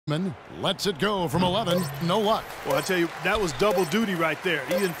Lets it go from 11. No luck. Well, I tell you, that was double duty right there.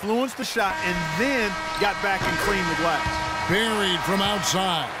 He influenced the shot and then got back and cleaned the glass. Buried from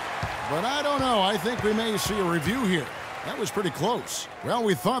outside. But I don't know. I think we may see a review here. That was pretty close. Well,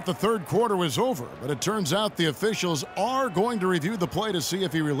 we thought the third quarter was over, but it turns out the officials are going to review the play to see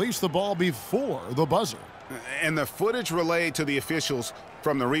if he released the ball before the buzzer. And the footage relayed to the officials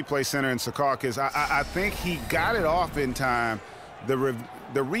from the replay center in Secaucus, I think he got it off in time. The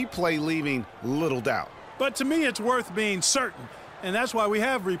replay leaving little doubt. But to me, it's worth being certain, and that's why we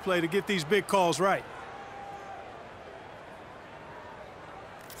have replay to get these big calls right.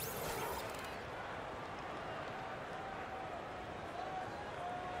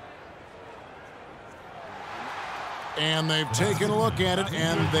 And they've taken a look at it,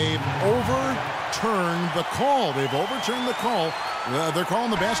 and they've overturned the call. They've overturned the call. They're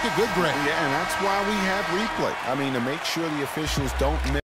calling the basket good, Greg. Yeah, and that's why we have replay. I mean, to make sure the officials don't miss.